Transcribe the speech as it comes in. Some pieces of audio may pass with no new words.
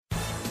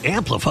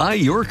Amplify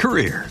your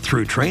career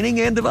through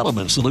training and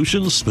development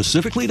solutions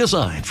specifically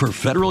designed for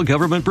federal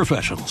government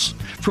professionals.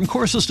 From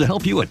courses to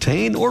help you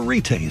attain or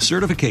retain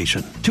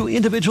certification, to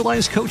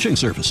individualized coaching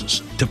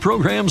services, to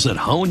programs that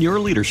hone your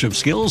leadership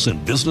skills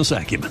and business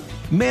acumen,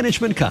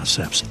 Management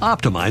Concepts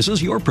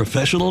optimizes your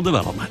professional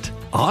development.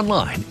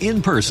 Online,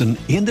 in person,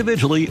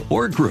 individually,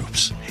 or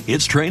groups,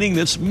 it's training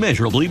that's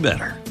measurably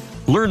better.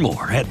 Learn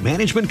more at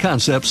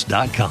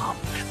managementconcepts.com.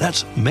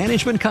 That's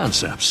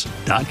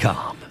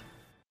managementconcepts.com.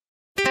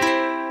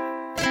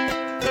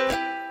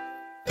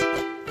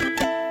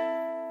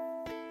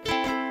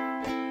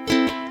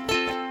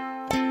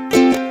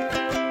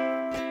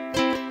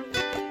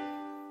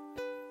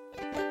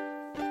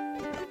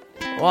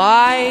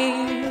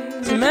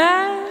 Wise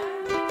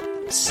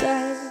man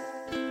said,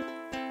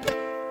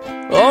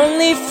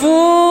 only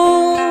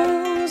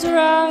fools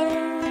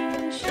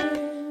rush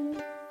in,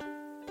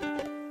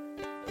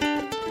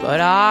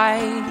 but I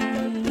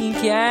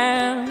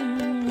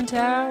can't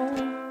help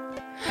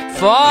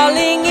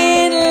falling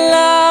in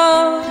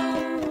love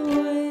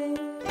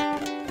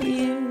with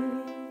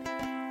you.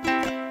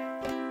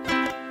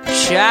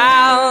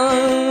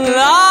 Shall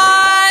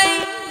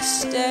I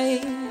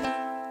stay?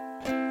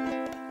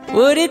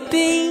 Would it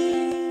be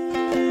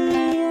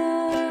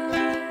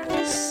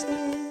a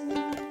sin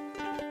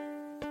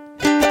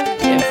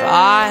if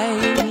I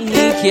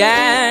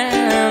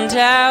can't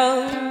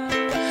help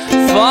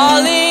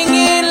falling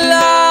in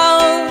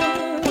love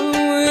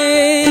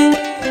with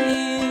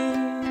you?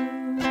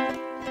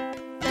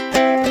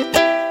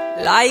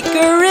 Like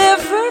a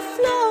river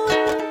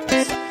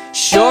flows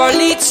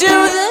surely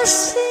to the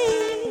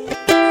sea,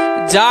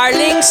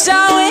 darling,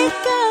 so it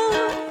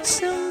goes.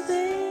 Some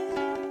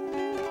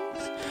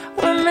things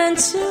were meant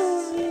to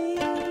be.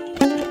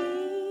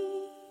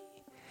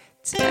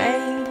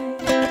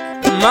 Take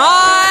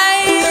my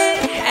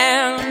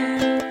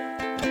hand,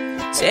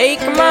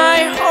 take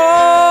my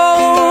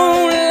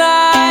whole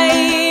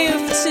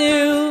life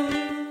too,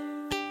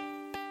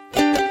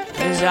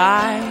 'cause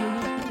I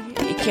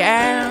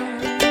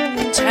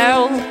can't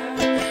help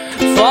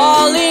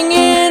falling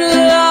in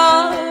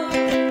love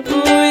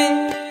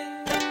with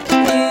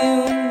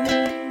you.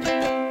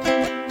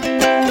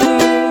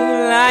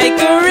 Like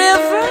a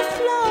river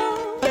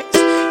flows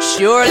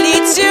surely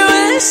to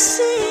the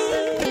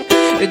sea,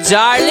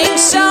 darling,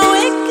 so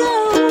it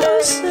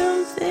goes.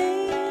 Some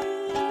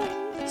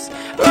things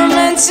were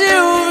meant to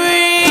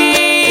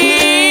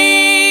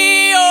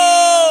be.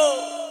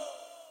 Oh,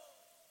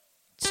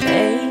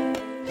 take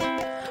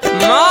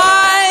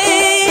my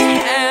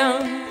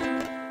hand,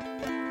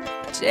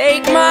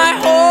 take my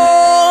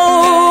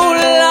whole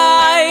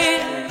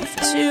life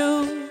too,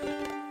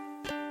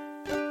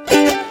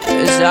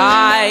 'cause I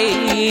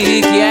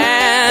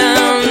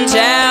can't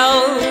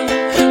help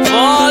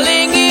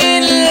falling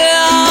in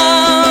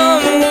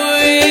love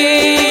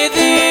with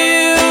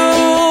you.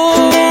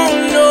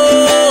 No,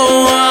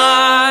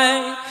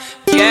 I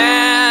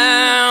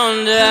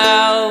can't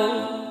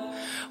help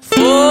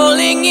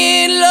falling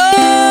in love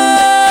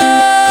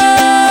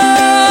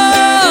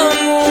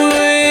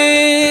with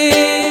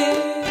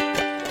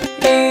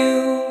you.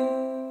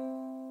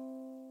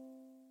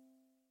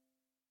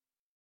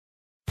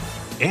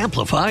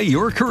 Amplify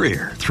your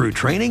career through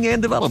training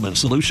and development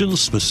solutions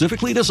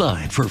specifically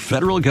designed for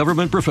federal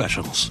government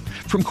professionals.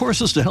 From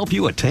courses to help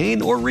you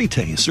attain or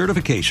retain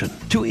certification,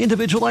 to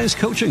individualized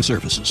coaching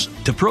services,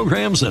 to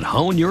programs that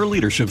hone your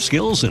leadership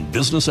skills and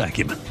business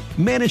acumen,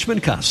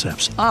 Management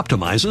Concepts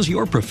optimizes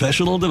your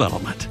professional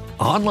development.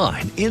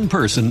 Online, in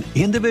person,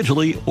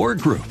 individually, or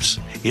groups,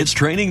 it's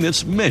training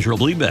that's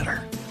measurably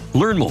better.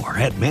 Learn more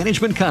at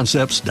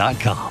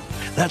managementconcepts.com.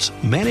 That's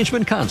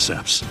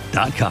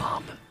managementconcepts.com.